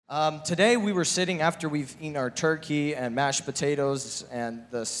Today we were sitting after we've eaten our turkey and mashed potatoes and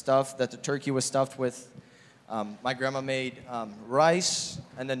the stuff that the turkey was stuffed with. My grandma made rice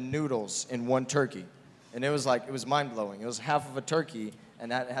and then noodles in one turkey. And it was mind-blowing. It was half of a turkey and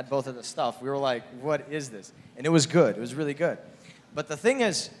that had both of the stuff. We were like, what is this? And it was good. It was really good. But the thing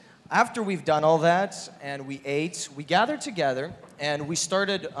is, after we've done all that and we ate, we gathered together and we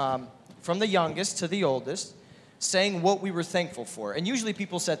started from the youngest to the oldest, saying what we were thankful for. And usually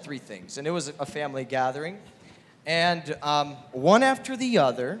people said three things, and it was a family gathering. And one after the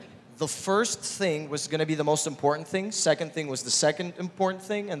other, the first thing was going to be the most important thing, second thing was the second important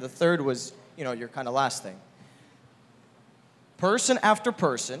thing, and the third was, your kind of last thing. Person after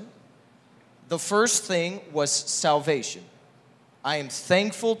person, the first thing was salvation. I am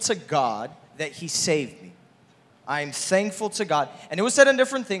thankful to God that He saved me. I am thankful to God. And it was said in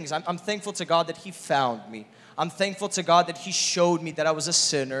different things. I'm thankful to God that He found me. I'm thankful to God that He showed me that I was a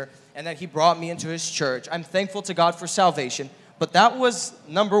sinner and that He brought me into His church. I'm thankful to God for salvation. But that was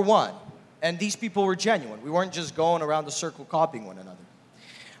number one. And these people were genuine. We weren't just going around the circle copying one another.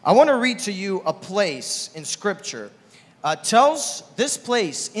 I want to read to you a place in Scripture. This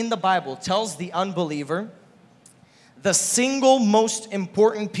place in the Bible tells the unbeliever the single most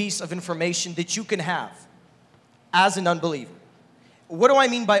important piece of information that you can have as an unbeliever. What do I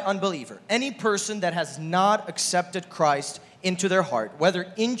mean by unbeliever? Any person that has not accepted Christ into their heart, whether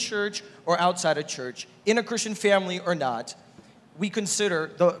in church or outside of church, in a Christian family or not,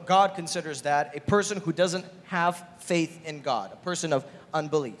 God considers that a person who doesn't have faith in God, a person of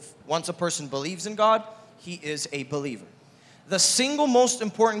unbelief. Once a person believes in God, he is a believer. The single most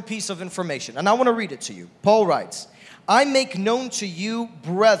important piece of information, and I want to read it to you. Paul writes, I make known to you,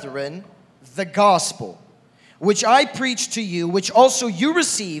 brethren, the gospel, which I preached to you, which also you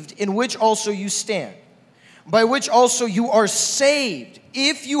received, in which also you stand, by which also you are saved,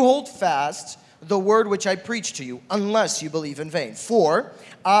 if you hold fast the word which I preached to you, unless you believe in vain. For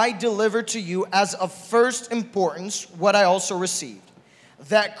I delivered to you as of first importance what I also received,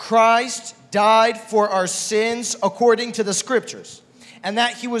 that Christ died for our sins according to the Scriptures, and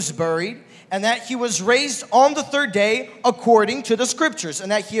that He was buried, and that He was raised on the third day according to the Scriptures,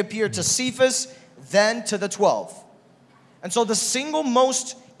 and that He appeared to Cephas, then to the 12. And so the single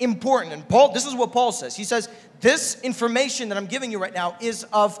most important, and this is what Paul says. He says, this information that I'm giving you right now is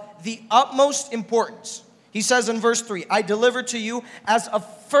of the utmost importance. He says in verse 3, I deliver to you as of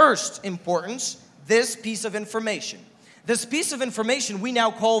first importance this piece of information. This piece of information we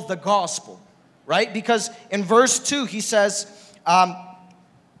now call the gospel, right? Because in verse 2 he says,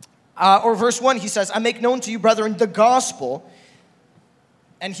 or verse 1 he says, I make known to you, brethren, the gospel.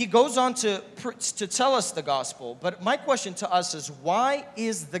 And he goes on to tell us the gospel. But my question to us is, why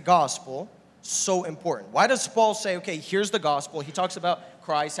is the gospel so important? Why does Paul say, okay, here's the gospel. He talks about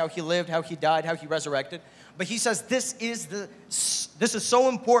Christ, how He lived, how He died, how He resurrected. But he says this is so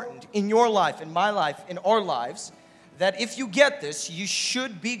important in your life, in my life, in our lives, that if you get this, you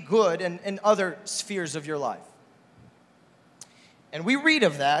should be good in other spheres of your life. And we read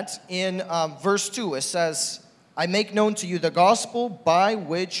of that in verse 2. It says, I make known to you the gospel by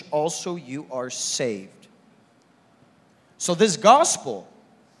which also you are saved. So this gospel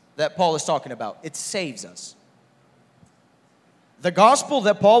that Paul is talking about, it saves us. The gospel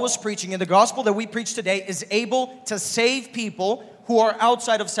that Paul was preaching and the gospel that we preach today is able to save people who are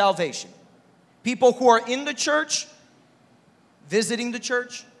outside of salvation. People who are in the church, visiting the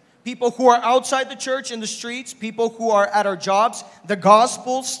church, people who are outside the church in the streets, people who are at our jobs. The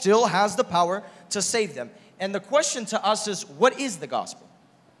gospel still has the power to save them. And the question to us is, what is the gospel?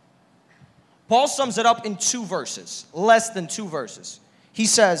 Paul sums it up in 2 verses, less than 2 verses. He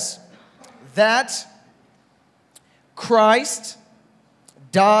says that Christ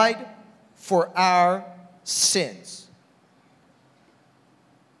died for our sins.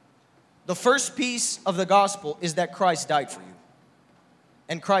 The first piece of the gospel is that Christ died for you.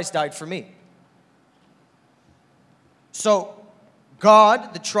 And Christ died for me. So,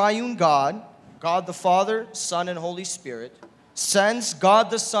 God, the triune God the Father, Son, and Holy Spirit, sends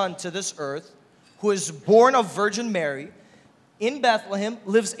God the Son to this earth, who is born of Virgin Mary, in Bethlehem,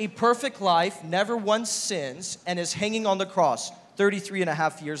 lives a perfect life, never once sins, and is hanging on the cross 33 and a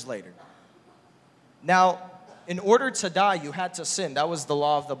half years later. Now, in order to die, you had to sin. That was the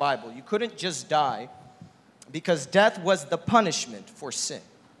law of the Bible. You couldn't just die because death was the punishment for sin.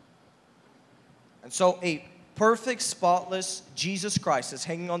 And so a perfect, spotless Jesus Christ is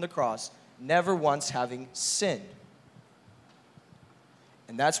hanging on the cross, never once having sinned.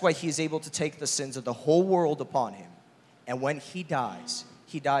 And that's why He is able to take the sins of the whole world upon Him. And when He dies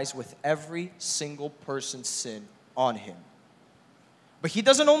with every single person's sin on Him. But he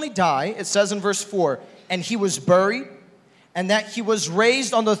doesn't only die, it says in verse 4, and he was buried, and that he was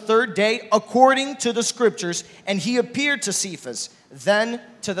raised on the third day according to the scriptures, and he appeared to Cephas, then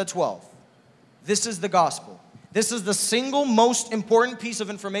to the 12. This is the gospel. This is the single most important piece of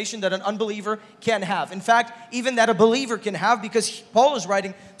information that an unbeliever can have. In fact, even that a believer can have, because Paul is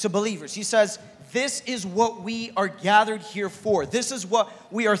writing to believers. He says, this is what we are gathered here for. This is what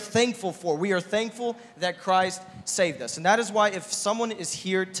we are thankful for. We are thankful that Christ saved us. And that is why if someone is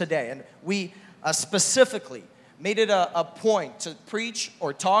here today, and we specifically made it a point to preach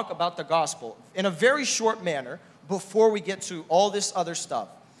or talk about the gospel in a very short manner before we get to all this other stuff,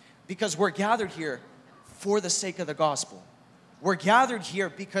 because we're gathered here for the sake of the gospel. We're gathered here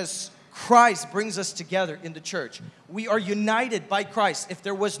because Christ brings us together in the church. We are united by Christ. If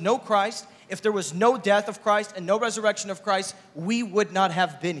there was no Christ, if there was no death of Christ and no resurrection of Christ, we would not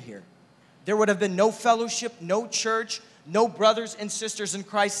have been here. There would have been no fellowship, no church, no brothers and sisters in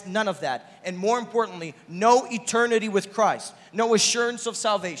Christ, none of that. And more importantly, no eternity with Christ, no assurance of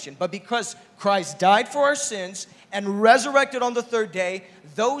salvation. But because Christ died for our sins and resurrected on the third day,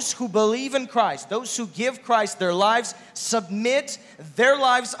 those who believe in Christ, those who give Christ their lives, submit their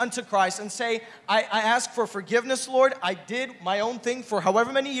lives unto Christ and say, I ask for forgiveness, Lord. I did my own thing for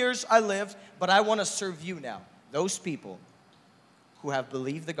however many years I lived, but I want to serve you now. Those people who have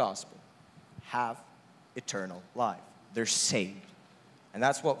believed the gospel have eternal life. They're saved. And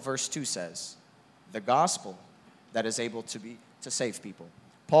that's what verse 2 says. The gospel that is able to save people.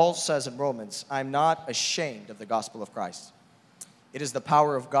 Paul says in Romans, I'm not ashamed of the gospel of Christ. It is the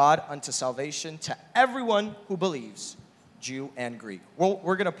power of God unto salvation to everyone who believes, Jew and Greek. Well,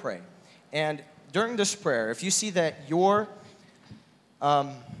 we're going to pray. And during this prayer, if you see that your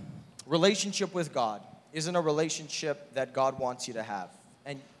relationship with God isn't a relationship that God wants you to have,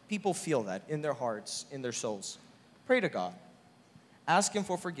 and people feel that in their hearts, in their souls, pray to God. Ask Him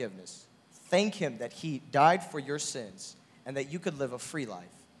for forgiveness. Thank Him that He died for your sins and that you could live a free life.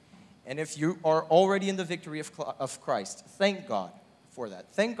 And if you are already in the victory of Christ, thank God for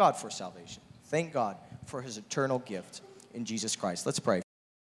that. Thank God for salvation. Thank God for His eternal gift in Jesus Christ. Let's pray.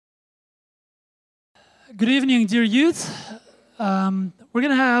 Good evening, dear youth. We're going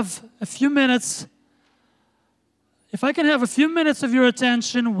to have a few minutes. If I can have a few minutes of your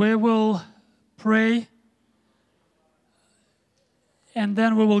attention, we will pray. And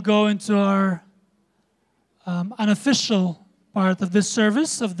then we will go into our unofficial part of this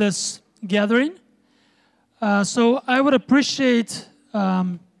service, of this gathering. So I would appreciate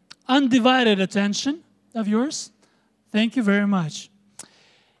undivided attention of yours. Thank you very much.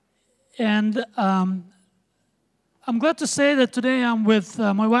 And I'm glad to say that today I'm with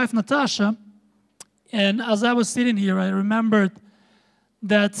my wife, Natasha. And as I was sitting here, I remembered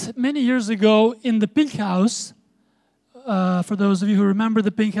that many years ago in the Pink House, for those of you who remember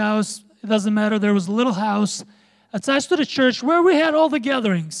the Pink House, it doesn't matter, there was a little house attached to the church where we had all the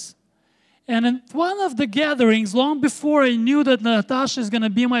gatherings. And in one of the gatherings, long before I knew that Natasha is going to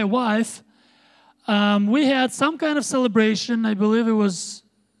be my wife, we had some kind of celebration. I believe it was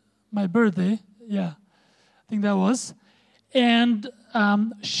my birthday. Yeah, I think that was. And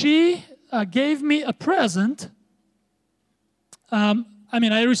she gave me a present.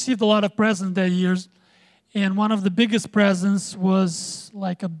 I received a lot of presents that year. And one of the biggest presents was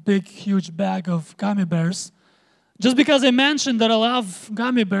like a big, huge bag of gummy bears. Just because I mentioned that I love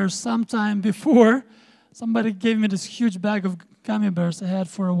gummy bears sometime before, somebody gave me this huge bag of gummy bears I had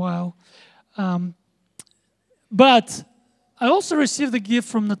for a while. But I also received a gift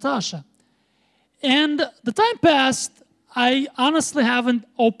from Natasha. And the time passed, I honestly haven't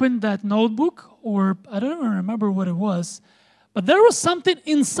opened that notebook, or I don't even remember what it was. But there was something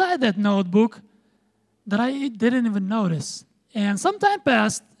inside that notebook that I didn't even notice. And some time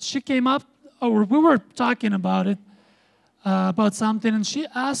passed, she came up, or we were talking about it, about something, and she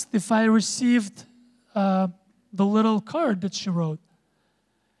asked if I received the little card that she wrote.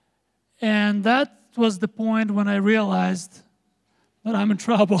 And that was the point when I realized that I'm in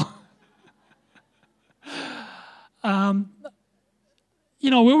trouble.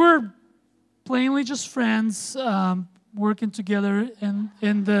 We were plainly just friends, working together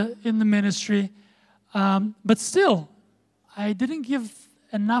in the ministry. But still, I didn't give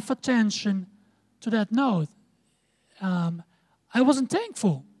enough attention to that note. I wasn't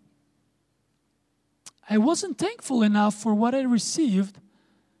thankful. I wasn't thankful enough for what I received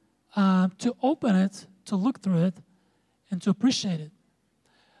to open it, to look through it, and to appreciate it.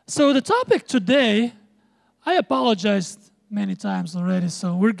 So the topic today, I apologized many times already,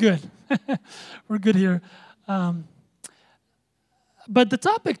 so we're good. We're good here. But the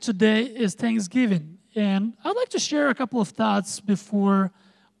topic today is Thanksgiving. And I'd like to share a couple of thoughts before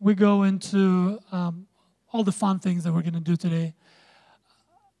we go into all the fun things that we're going to do today.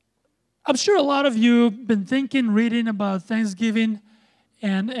 I'm sure a lot of you have been thinking, reading about Thanksgiving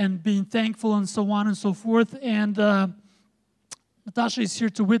and being thankful and so on and so forth. And Natasha is here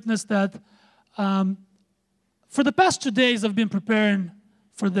to witness that. For the past 2 days, I've been preparing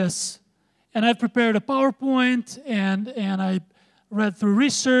for this. And I've prepared a PowerPoint, and I read through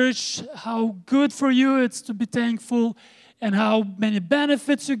research, how good for you it's to be thankful, and how many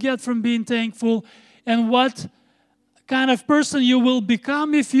benefits you get from being thankful, and what kind of person you will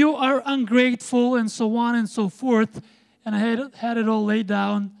become if you are ungrateful, and so on and so forth. And I had it all laid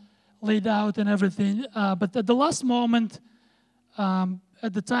out and everything. But at the last moment,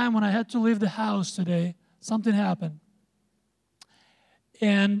 at the time when I had to leave the house today, something happened.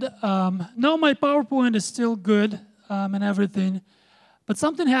 And no, my PowerPoint is still good and everything, but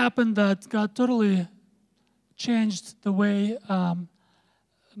something happened that got totally changed the way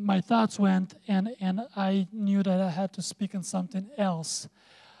my thoughts went, and I knew that I had to speak on something else.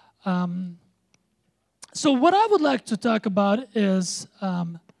 So what I would like to talk about is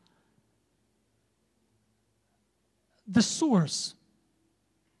the source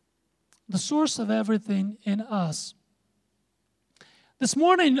of everything in us. This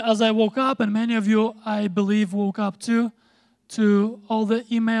morning, as I woke up, and many of you, I believe, woke up too, to all the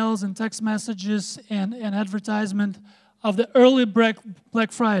emails and text messages and advertisement of the early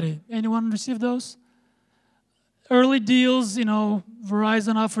Black Friday. Anyone receive those? Early deals,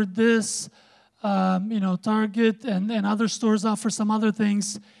 Verizon offered this, Target and other stores offer some other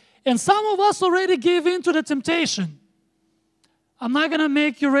things. And some of us already gave in to the temptation. I'm not going to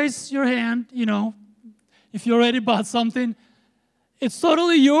make you raise your hand, if you already bought something. It's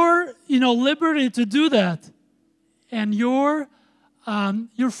totally your, liberty to do that. And you're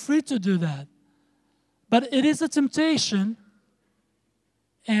free to do that. But it is a temptation.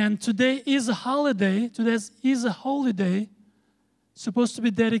 And today is a holiday. Today is a holy day supposed to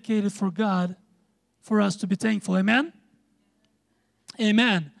be dedicated for God, for us to be thankful. Amen?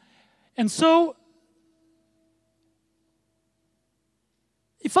 Amen. And so,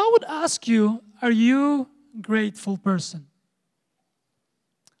 if I would ask you, are you a grateful person?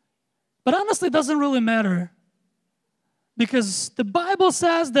 But honestly, it doesn't really matter, because the Bible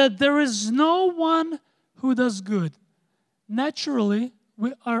says that there is no one who does good. Naturally,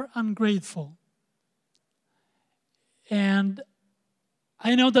 we are ungrateful. And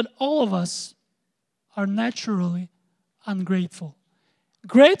I know that all of us are naturally ungrateful.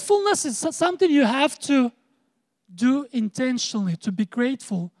 Gratefulness is something you have to do intentionally. To be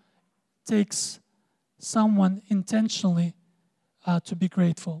grateful takes someone intentionally to be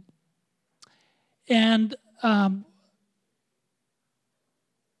grateful. And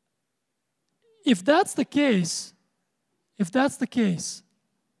if that's the case,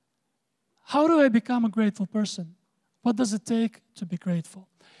 how do I become a grateful person? What does it take to be grateful?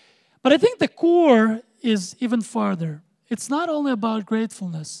 But I think the core is even farther. It's not only about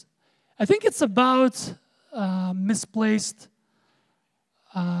gratefulness. I think it's about misplaced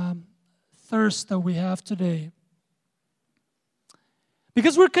thirst that we have today.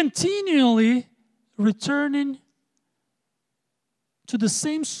 Because we're continually returning to the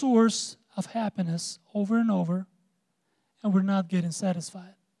same source of happiness over and over, and we're not getting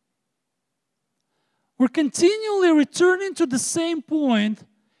satisfied. We're continually returning to the same point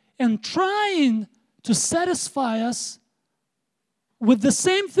and trying to satisfy us with the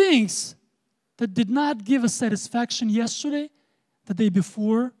same things that did not give us satisfaction yesterday, the day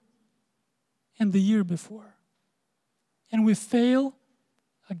before, and the year before. And we fail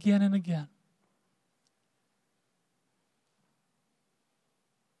again and again.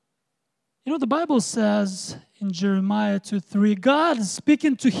 The Bible says in Jeremiah 2:3, God is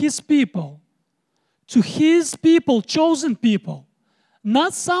speaking to His people, chosen people,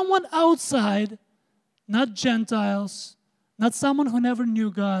 not someone outside, not Gentiles, not someone who never knew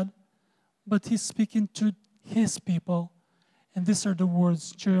God, but He's speaking to His people. And these are the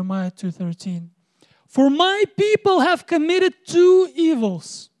words, Jeremiah 2:13. For my people have committed two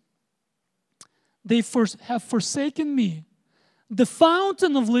evils. They have forsaken me, the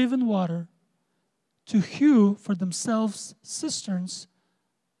fountain of living water, to hew for themselves cisterns,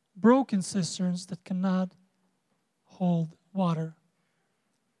 broken cisterns that cannot hold water.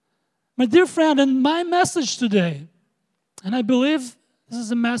 My dear friend, and my message today, and I believe this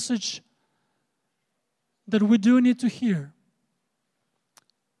is a message that we do need to hear.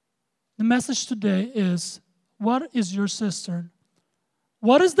 The message today is, what is your cistern?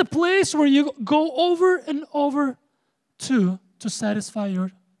 What is the place where you go over and over to satisfy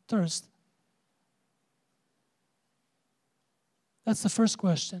your thirst? That's the first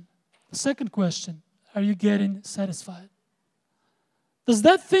question. The second question, are you getting satisfied? Does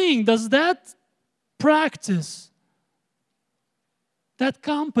that practice, that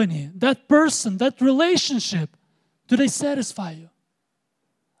company, that person, that relationship, do they satisfy you?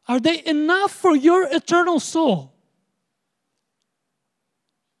 Are they enough for your eternal soul?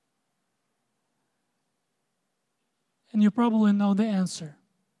 And you probably know the answer.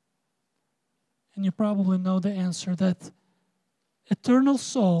 And you probably know the answer that eternal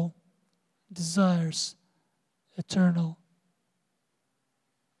soul desires eternal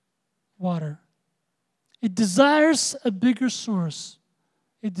water. It desires a bigger source.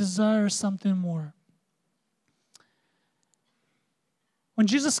 It desires something more. When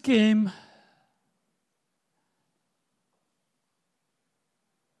Jesus came,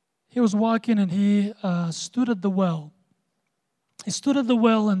 he was walking and he stood at the well. He stood at the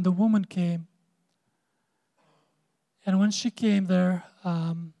well and the woman came. And when she came there,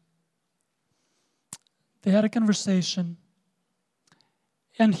 they had a conversation.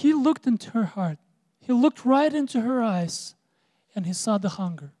 And he looked into her heart. He looked right into her eyes and he saw the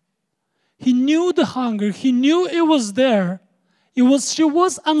hunger. He knew the hunger. He knew it was there. She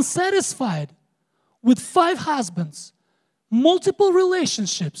was unsatisfied with 5 husbands, multiple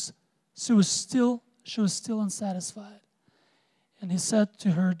relationships. She was still unsatisfied. And he said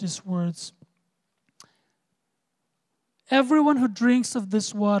to her these words, "Everyone who drinks of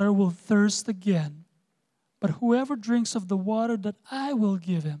this water will thirst again, but whoever drinks of the water that I will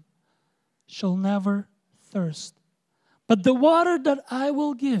give him shall never thirst. But the water that I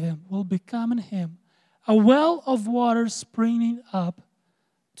will give him will become in him a well of water springing up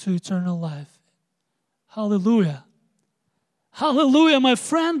to eternal life." Hallelujah. Hallelujah, my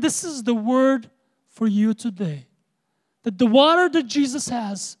friend. This is the word for you today. That the water that Jesus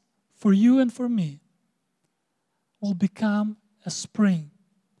has for you and for me will become a spring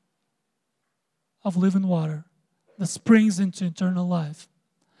of living water that springs into eternal life.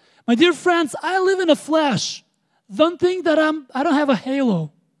 My dear friends, I live in the flesh. Don't think that I don't have a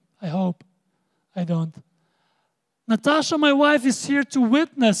halo. I hope I don't. Natasha, my wife, is here to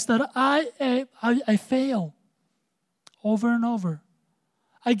witness that I fail over and over.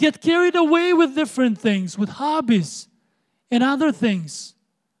 I get carried away with different things, with hobbies and other things.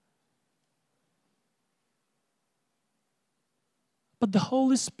 But the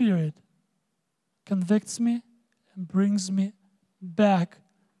Holy Spirit convicts me and brings me back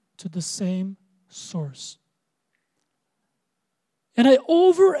to the same source. And I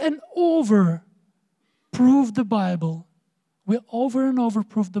over and over prove the Bible. We over and over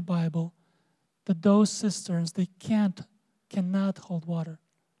prove the Bible that those cisterns, they cannot hold water.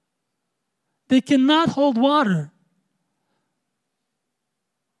 They cannot hold water.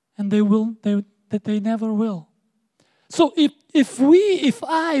 And they never will. So if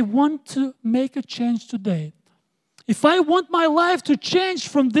I want to make a change today, if I want my life to change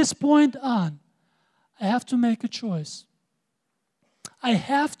from this point on, I have to make a choice. I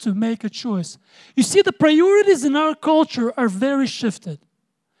have to make a choice. You see, the priorities in our culture are very shifted.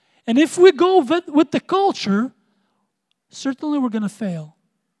 And if we go with the culture, certainly we're going to fail.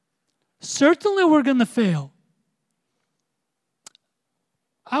 Certainly we're going to fail.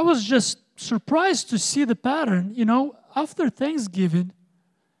 I was just surprised to see the pattern. You know, after Thanksgiving,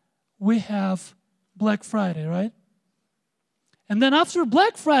 we have Black Friday, right? And then after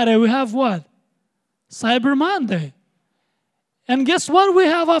Black Friday, we have what? Cyber Monday. And guess what we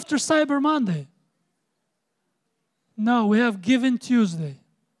have after Cyber Monday? No, we have Giving Tuesday.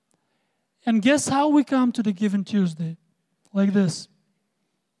 And guess how we come to the Giving Tuesday? Like this.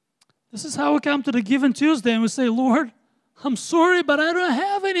 This is how we come to the Giving Tuesday and we say, "Lord, I'm sorry, but I don't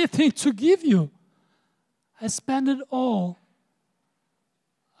have anything to give you. I spent it all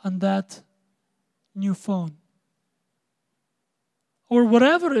on that new phone." Or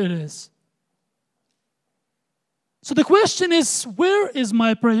whatever it is. So the question is, where is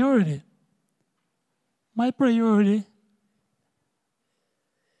my priority? My priority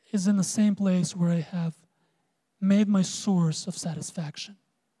is in the same place where I have made my source of satisfaction.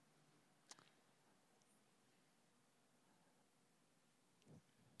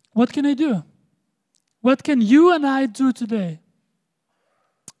 What can I do? What can you and I do today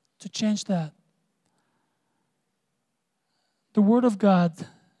to change that? The Word of God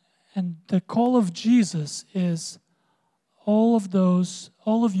and the call of Jesus is, all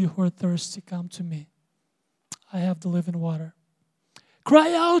of you who are thirsty, come to me. I have the living water.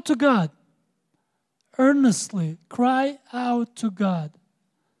 Cry out to God. Earnestly cry out to God.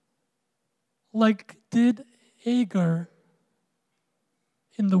 Like did Hagar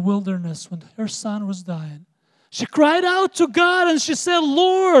in the wilderness when her son was dying. She cried out to God and she said,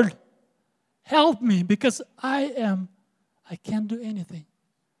 Lord, help me, because I can't do anything.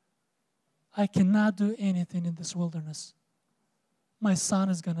 I cannot do anything in this wilderness. My son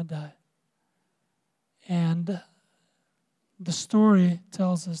is going to die. And the story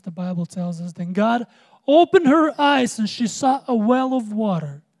tells us, the Bible tells us, then God opened her eyes and she saw a well of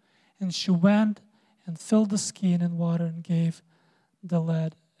water. And she went and filled the skin in water and gave the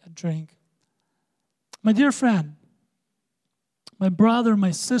lad a drink. My dear friend, my brother, my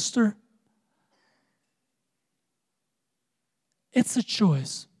sister, it's a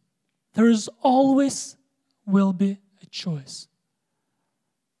choice. There is always will be a choice.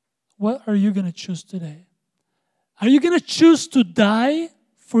 What are you going to choose today? Are you going to choose to die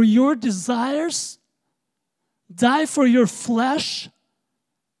for your desires? Die for your flesh?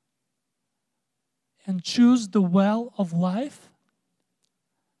 And choose the well of life?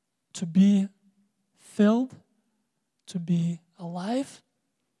 To be filled? To be alive?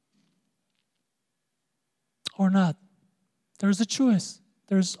 Or not? There's a choice.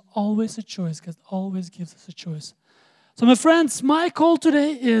 There's always a choice. God always gives us a choice. So my friends, my call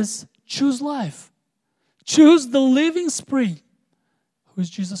today is choose life. Choose the living spring, who is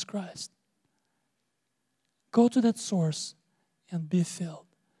Jesus Christ. Go to that source and be filled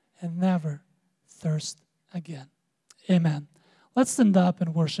and never thirst again. Amen. Let's stand up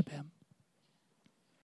and worship Him.